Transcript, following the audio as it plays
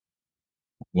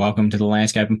Welcome to the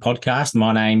Landscaping Podcast.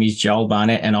 My name is Joel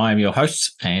Barnett and I am your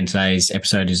host. And today's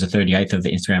episode is the 38th of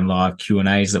the Instagram Live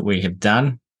Q&As that we have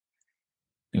done.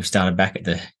 We started back at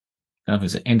I don't know if it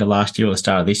was the end of last year or the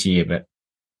start of this year, but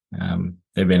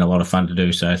they've been a lot of fun to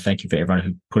do. So thank you for everyone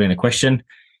who put in a question.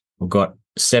 We've got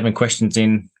 7 questions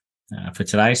in for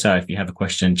today. So if you have a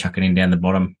question, chuck it in down the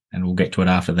bottom and we'll get to it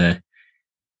after the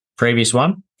previous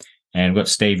one. And we've got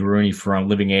Steve Rooney from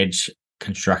Living Edge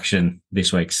Construction,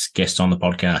 this week's guest on the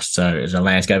podcast. So as a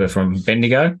landscaper from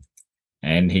Bendigo,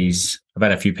 and I've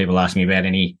had a few people ask me about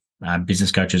any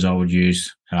business coaches I would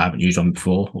use. I haven't used one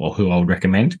before or who I would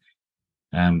recommend.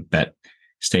 But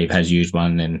Steve has used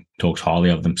one and talks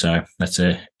highly of them. So that's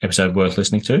an episode worth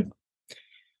listening to.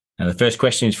 Now, the first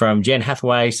question is from Jen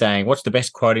Hathaway saying, what's the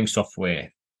best quoting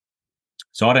software?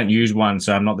 So I don't use one,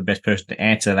 so I'm not the best person to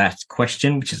answer that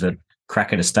question, which is a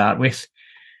cracker to start with.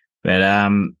 But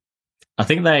I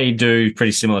think they do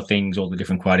pretty similar things, all the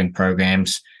different quoting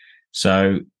programs.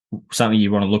 So something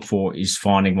you want to look for is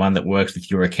finding one that works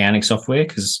with your accounting software,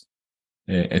 because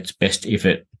it's best if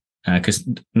because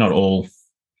not all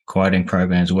quoting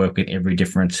programs work with every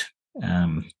different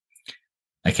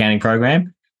accounting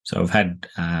program. So I've had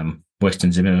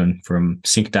Weston Zimmerman from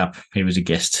Synced Up. He was a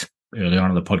guest early on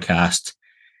in the podcast.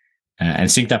 And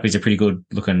Synced Up is a pretty good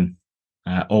looking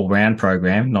all-round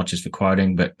program, not just for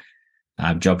quoting, but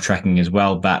job tracking as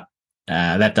well. But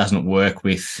that doesn't work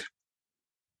with, I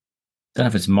don't know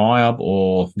if it's MyOb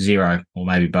or Xero or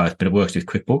maybe both, but it works with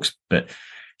QuickBooks. But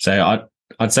so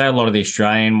I'd say a lot of the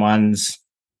Australian ones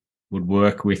would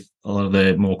work with a lot of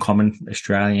the more common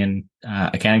Australian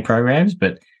accounting programs,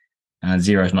 but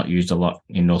Xero is not used a lot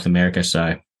in North America,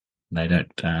 so they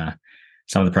don't.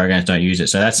 Some of the programs don't use it.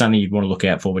 So that's something you'd want to look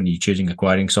out for when you're choosing a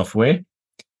quoting software.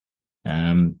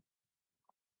 And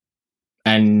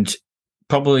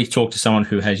probably talk to someone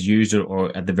who has used it,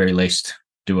 or at the very least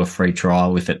do a free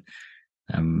trial with it.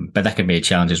 But that can be a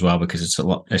challenge as well, because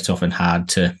it's often hard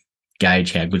to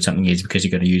gauge how good something is, because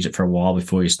you've got to use it for a while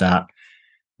before you start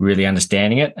really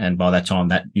understanding it. And by that time,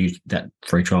 that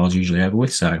free trial is usually over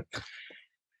with. So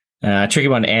tricky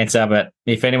one to answer, but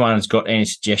if anyone's got any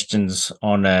suggestions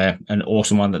on an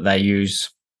awesome one that they use,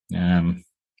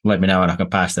 let me know and I can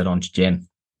pass that on to Jen.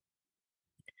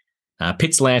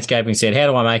 Pitts Landscaping said, how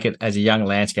do I make it as a young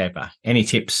landscaper? Any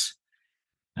tips?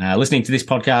 Listening to this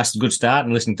podcast is a good start,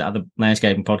 and listening to other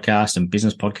landscaping podcasts and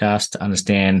business podcasts to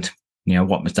understand,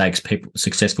 what mistakes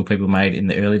successful people made in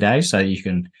the early days, so you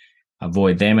can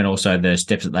avoid them, and also the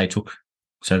steps that they took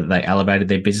so that they elevated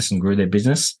their business and grew their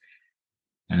business.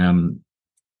 A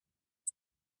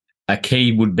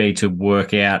key would be to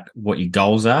work out what your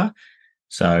goals are.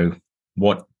 So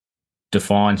what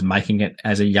defines making it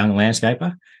as a young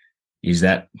landscaper? Is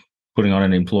that putting on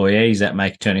an employee? Is that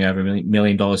turning over $1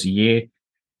 million a year?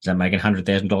 Is that making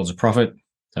 $100,000 of profit?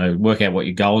 So work out what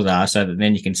your goals are, so that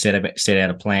then you can set out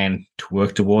a plan to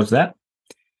work towards that.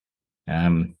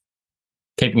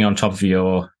 Keeping on top of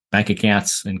your bank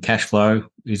accounts and cash flow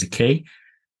is a key.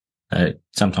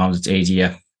 Sometimes it's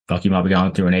easier, like you might be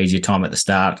going through an easier time at the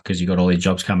start because you've got all your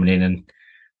jobs coming in, and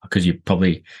because a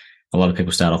lot of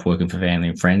people start off working for family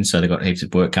and friends, so they've got heaps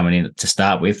of work coming in to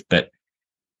start with. But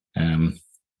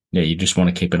you just want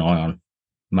to keep an eye on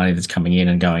money that's coming in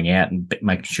and going out, and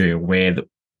making sure you're aware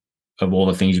of all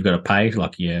the things you've got to pay,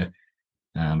 like your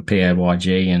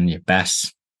PAYG and your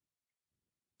BAS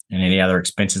and any other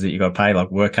expenses that you've got to pay,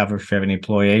 like work cover if you have any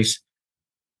employees.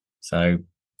 So,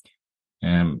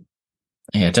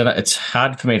 it's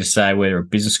hard for me to say whether a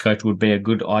business coach would be a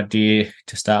good idea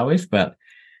to start with, but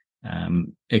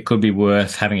it could be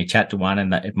worth having a chat to one,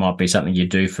 and that it might be something you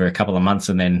do for a couple of months,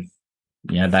 and then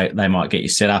they might get you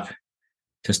set up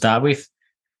to start with,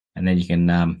 and then you can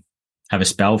have a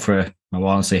spell for a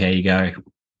while and see how you go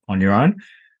on your own,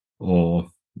 or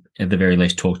at the very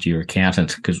least talk to your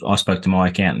accountant, because I spoke to my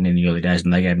accountant in the early days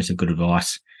and they gave me some good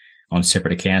advice on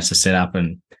separate accounts to set up,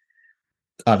 and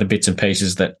other bits and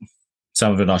pieces that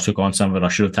some of it I took on, some of it I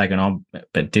should have taken on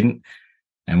but didn't,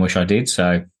 and wish I did.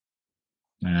 So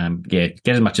get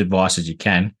as much advice as you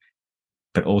can,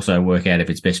 but also work out if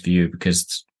it's best for you,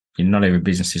 because not every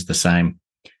business is the same.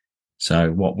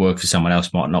 So what works for someone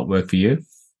else might not work for you,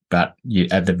 but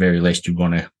at the very least you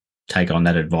want to take on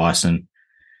that advice and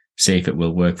see if it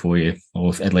will work for you,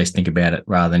 or at least think about it,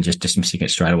 rather than just dismissing it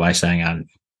straight away, saying,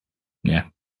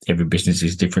 every business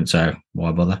is different, so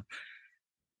why bother?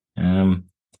 And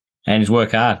just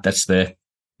work hard. That's the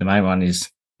main one,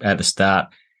 is at the start.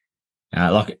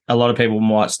 Like a lot of people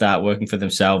might start working for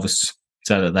themselves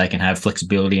so that they can have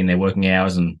flexibility in their working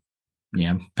hours and,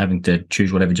 having to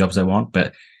choose whatever jobs they want.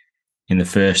 But in the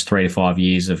first 3 to 5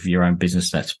 years of your own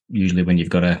business, that's usually when you've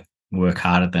got to work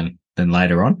harder than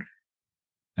later on.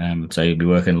 So you'll be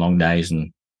working long days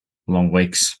and long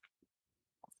weeks.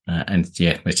 And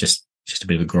yeah, it's just a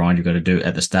bit of a grind you've got to do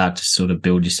at the start to sort of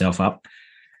build yourself up.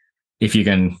 If you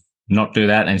can not do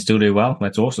that and still do well,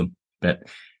 that's awesome. But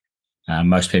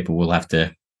most people will have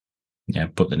to,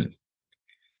 put the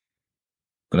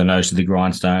nose to the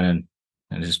grindstone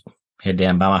and just head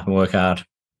down, bum up, and work hard.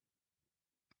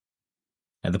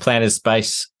 The Planner's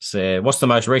Space said, "What's the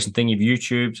most recent thing you've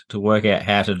YouTubed to work out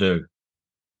how to do?"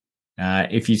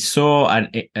 If you saw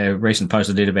a recent post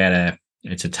I did about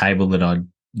it's a table that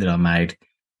I made.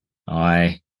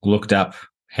 I looked up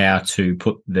how to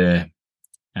put the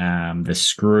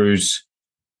screws.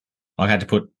 I had to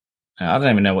put. I don't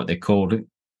even know what they're called.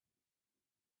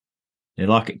 They're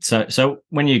like so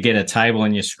when you get a table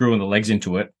and you're screwing the legs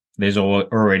into it, there's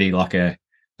already like a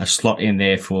slot in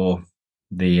there for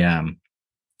the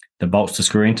bolts to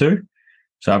screw into.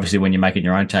 So obviously, when you're making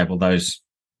your own table, those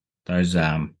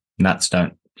nuts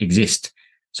don't exist.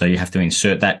 So you have to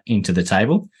insert that into the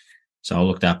table. So I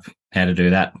looked up how to do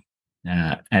that,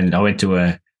 and I went to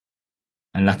a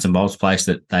nuts and bolts place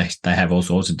that they have all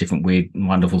sorts of different weird and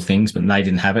wonderful things, but they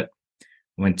didn't have it.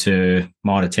 Went to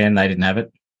Mitre 10, they didn't have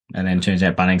it, and then turns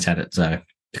out Bunnings had it. So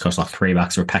it cost like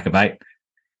 $3 for a pack of 8.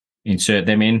 Insert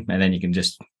them in, and then you can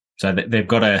just they've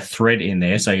got a thread in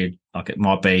there. So it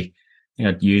might be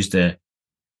used a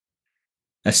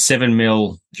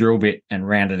 7mm drill bit and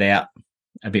round it out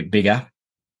a bit bigger,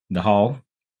 the hole,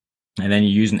 and then you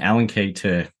use an Allen key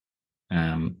to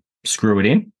screw it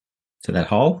in to that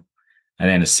hole, and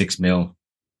then a 6mm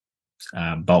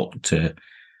bolt to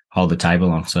hold the table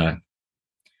on. So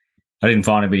I didn't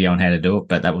find a video on how to do it,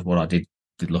 but that was what I did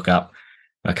look up.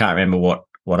 I can't remember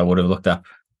what I would have looked up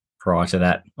prior to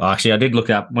that. Well, actually, I did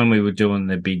look up when we were doing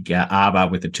the big arbor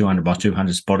with the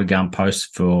 200x200 spotted gun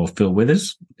post for Phil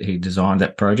Withers. He designed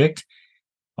that project.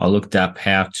 I looked up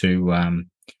how to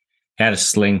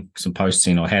sling some posts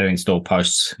in or how to install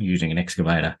posts using an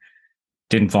excavator.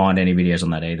 Didn't find any videos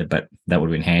on that either, but that would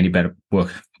have been handy. But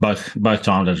both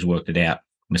times I just worked it out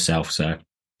myself. So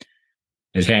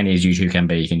as handy as YouTube can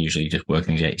be, you can usually just work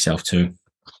things out yourself too.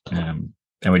 And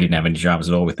we didn't have any dramas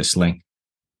at all with the sling.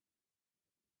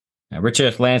 Rich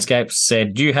Earth Landscapes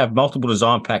said, "Do you have multiple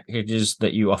design packages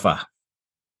that you offer?"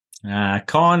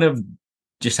 Kind of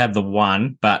just have the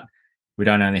one, but we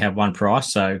don't only have one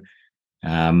price. So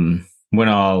when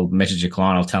I'll message a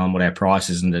client, I'll tell them what our price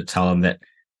is and to tell them that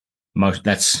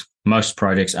most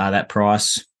projects are that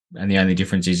price. And the only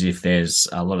difference is if there's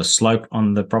a lot of slope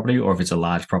on the property or if it's a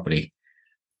large property.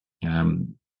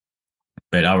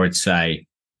 But I would say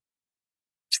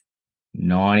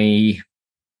 90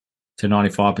 to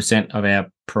 95% of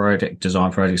our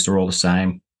design projects are all the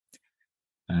same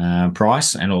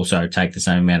price and also take the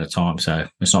same amount of time. So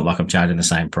it's not like I'm charging the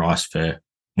same price for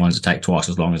ones that take twice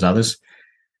as long as others.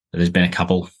 But there's been a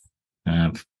couple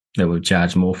that we've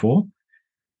charged more for,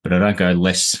 but I don't go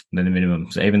less than the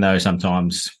minimum. So even though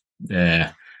sometimes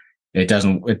it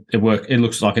doesn't work, it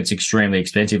looks like it's extremely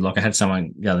expensive. Like I had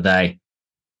someone the other day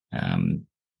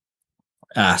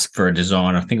ask for a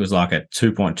design. I think it was like a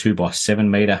 2.2 by 7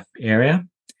 meter area.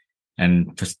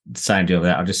 And for the same deal with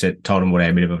that, I just told them what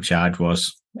our minimum charge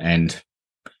was. And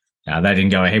they didn't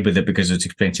go ahead with it because it's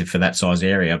expensive for that size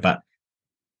area. But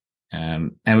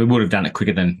and we would have done it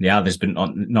quicker than the others, but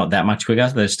not that much quicker.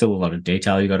 There's still a lot of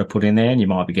detail you got to put in there, and you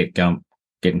might be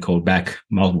getting called back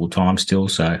multiple times still.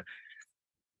 So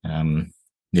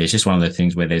it's just one of the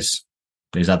things where there's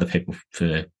other people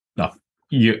for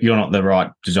you're not the right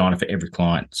designer for every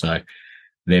client, so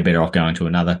they're better off going to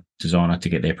another designer to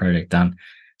get their project done.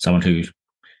 Someone who's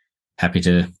happy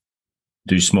to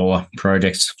do smaller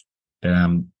projects.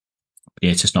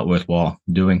 It's just not worthwhile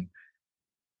doing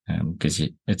because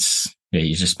you just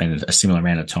spend a similar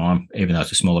amount of time, even though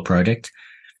it's a smaller project.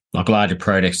 Like larger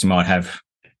projects, you might have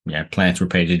plants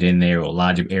repeated in there or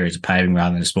larger areas of paving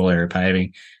rather than a small area of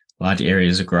paving, larger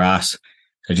areas of grass.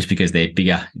 So just because they're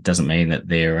bigger, it doesn't mean that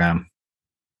they're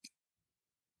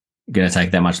going to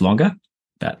take that much longer.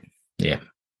 But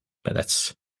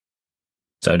that's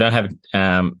so I don't have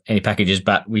any packages,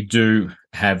 but we do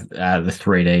have the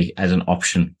 3D as an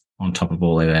option on top of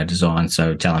all of our designs.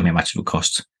 So tell them how much it will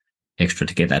cost extra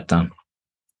to get that done.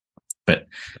 But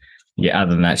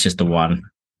other than that, it's just the one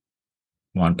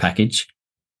package.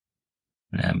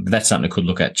 But that's something I could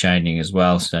look at changing as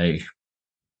well. So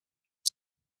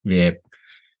it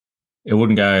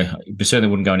certainly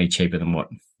wouldn't go any cheaper than what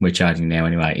we're charging now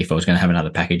anyway. If I was going to have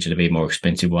another package, it'd be a more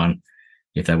expensive one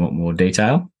if they want more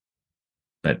detail.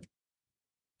 But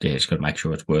just got to make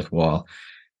sure it's worthwhile.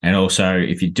 And also,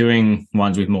 if you're doing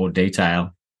ones with more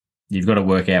detail, you've got to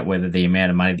work out whether the amount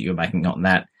of money that you're making on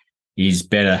that is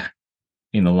better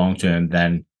in the long term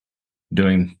than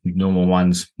doing normal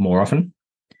ones more often.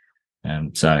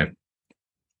 So,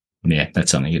 yeah,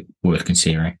 that's something worth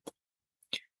considering.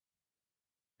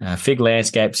 Fig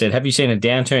Landscape said, have you seen a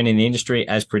downturn in the industry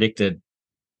as predicted?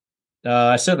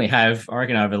 I certainly have. I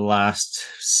reckon over the last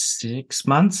 6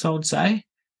 months, I would say,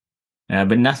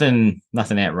 but nothing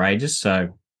outrageous.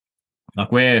 So,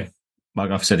 like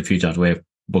I've said a few times, we're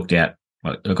booked out.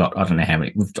 I don't know how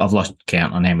many. I've lost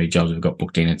count on how many jobs we've got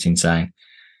booked in. It's insane.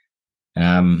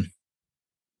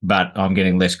 But I'm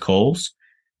getting less calls,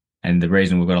 and the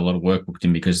reason we've got a lot of work booked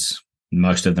in because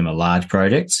most of them are large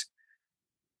projects.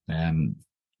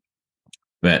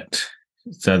 But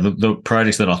so the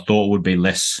projects that I thought would be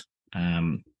less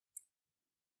that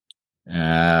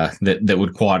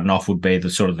would quieten off would be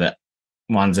the sort of the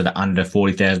ones that are under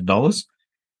 $40,000,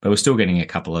 but we're still getting a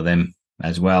couple of them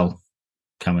as well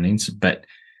coming in. But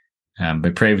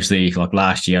previously, like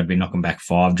last year, I'd be knocking back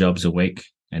 5 jobs a week,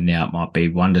 and now it might be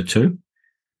 1 to 2.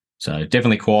 So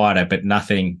definitely quieter, but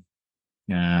nothing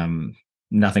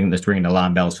that's ringing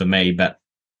alarm bells for me. But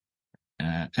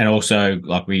and also,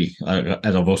 like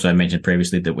as I've also mentioned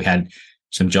previously, that we had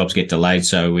some jobs get delayed,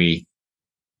 so we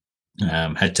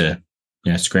had to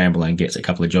scramble and get a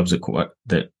couple of jobs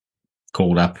that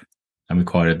called up, and we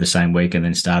quoted the same week and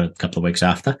then started a couple of weeks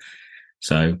after.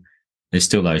 So there's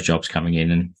still those jobs coming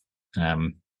in,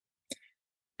 and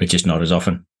but just not as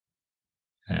often.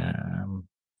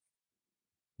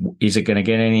 Is it going to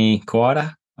get any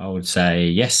quieter? I would say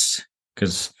yes,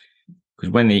 because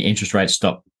when the interest rates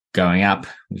stop going up,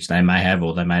 which they may have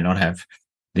or they may not have,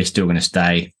 they're still going to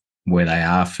stay where they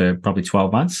are for probably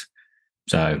 12 months.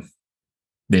 So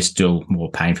there's still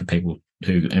more pain for people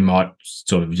who might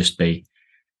sort of just be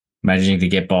managing to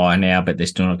get by now, but they're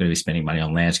still not going to be spending money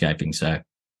on landscaping. So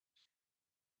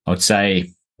I'd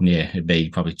say, yeah, it'd be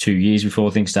probably 2 years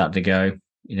before things start to go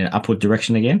in an upward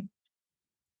direction again.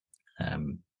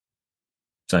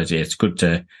 So yeah, it's good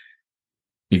to,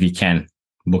 if you can,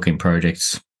 book in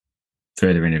projects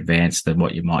further in advance than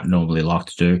what you might normally like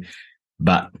to do,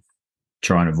 but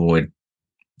try and avoid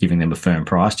giving them a firm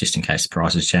price just in case the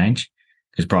prices change,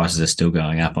 because prices are still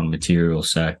going up on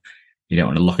materials. So you don't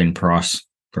want to lock in price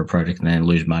for a project and then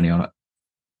lose money on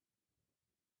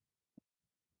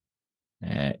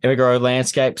it. Evergrow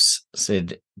Landscapes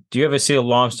said, do you ever seal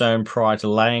limestone prior to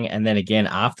laying and then again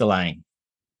after laying?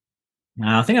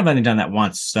 I think I've only done that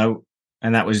once.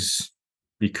 And that was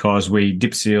because we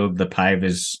dip sealed the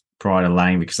pavers prior to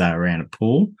laying because they were around a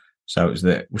pool. So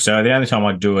the only time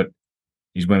I do it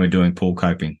is when we're doing pool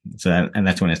coping. And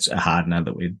that's when it's a hardener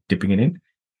that we're dipping it in.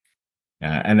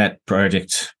 And that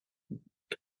project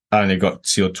only got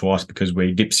sealed twice because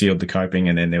we dip sealed the coping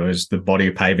and then there was the body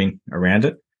of paving around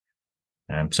it.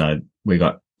 So we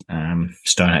got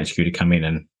Stone HQ to come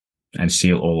in and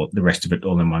seal all the rest of it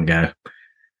all in one go.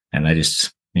 And they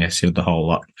just sealed the whole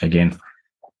lot again.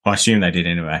 I assume they did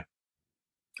anyway.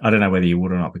 I don't know whether you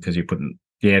would or not because you couldn't.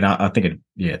 Yeah, no, I think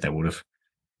they would have.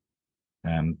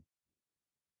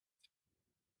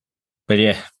 But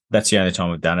yeah, that's the only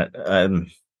time we've done it.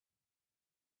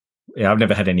 I've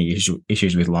never had any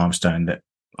issues with limestone that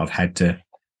I've had to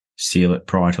seal it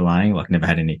prior to laying. Like, never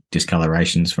had any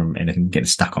discolorations from anything getting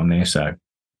stuck on there. So,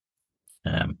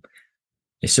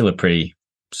 it's still a pretty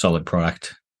solid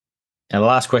product. And the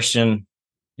last question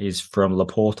is from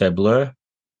Laporte Bleu,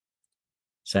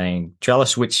 saying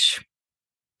trellis with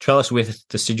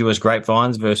deciduous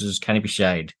grapevines versus canopy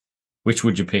shade. Which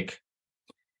would you pick?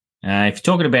 If you're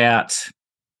talking about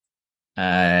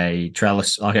a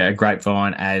trellis, like a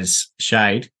grapevine as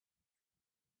shade,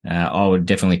 I would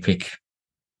definitely pick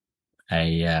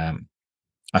a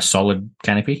solid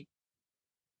canopy,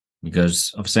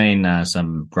 because I've seen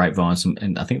some grapevines,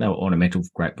 and I think they were ornamental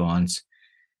grapevines,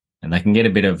 and they can get a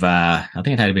bit of, I think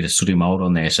it had a bit of sooty mold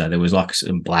on there. So there was like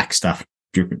some black stuff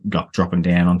dropping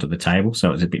down onto the table. So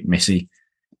it was a bit messy.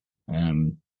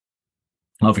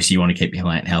 Obviously you want to keep your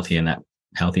plant healthier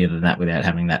than that without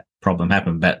having that problem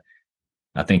happen. But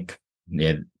I think,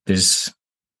 yeah, there's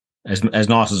as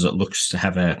nice as it looks to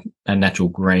have a natural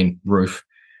green roof,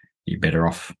 you're better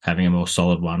off having a more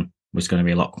solid one, which is going to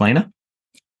be a lot cleaner.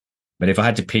 But if I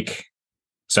had to pick,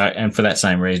 and for that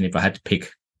same reason, if I had to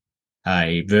pick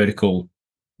a vertical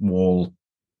wall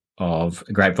of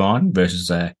a grapevine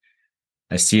versus a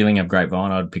ceiling of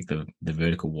grapevine, I'd pick the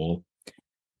vertical wall.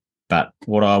 But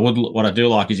what I do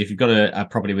like is if you've got a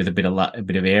property with a bit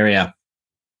of area,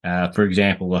 for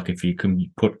example, like if you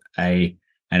can put an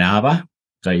arbor,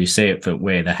 so you see it for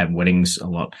where they have weddings a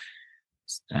lot,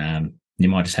 you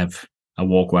might just have a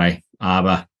walkway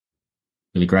arbor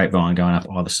with a grapevine going up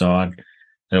either side.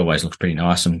 It always looks pretty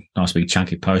nice, and nice big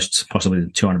chunky posts, possibly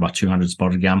 200 by 200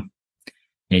 spotted gum.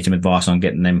 Need some advice on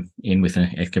getting them in with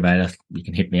an excavator, you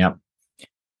can hit me up.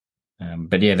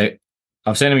 But yeah,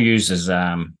 I've seen them used as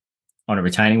on a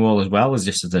retaining wall as well, as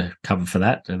just as a cover for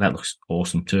that. And that looks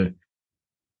awesome too.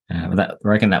 I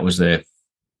reckon that was the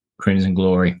Crimson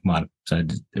Glory one. So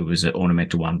it was an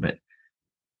ornamental one, but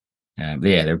yeah,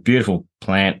 they're a beautiful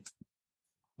plant,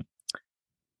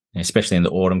 especially in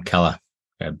the autumn colour,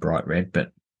 bright red.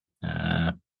 But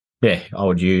yeah, I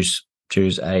would choose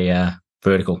a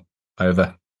vertical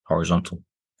over horizontal.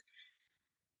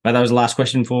 But that was the last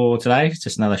question for today. It's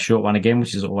just another short one again,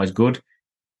 which is always good.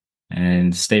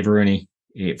 And Steve Rooney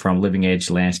from Living Edge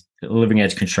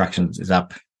Constructions is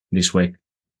up this week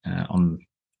out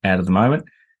at the moment.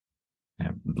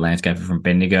 Landscaper from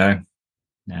Bendigo.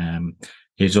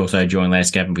 He's also joined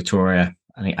Landscaping Victoria,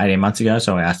 I think 18 months ago.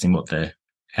 So I asked him what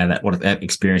that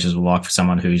experiences were like for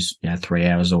someone who's 3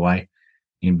 hours away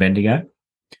in Bendigo.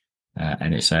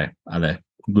 And it's other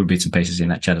good bits and pieces in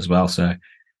that chat as well. So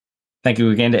thank you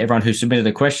again to everyone who submitted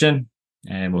a question,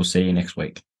 and we'll see you next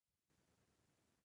week.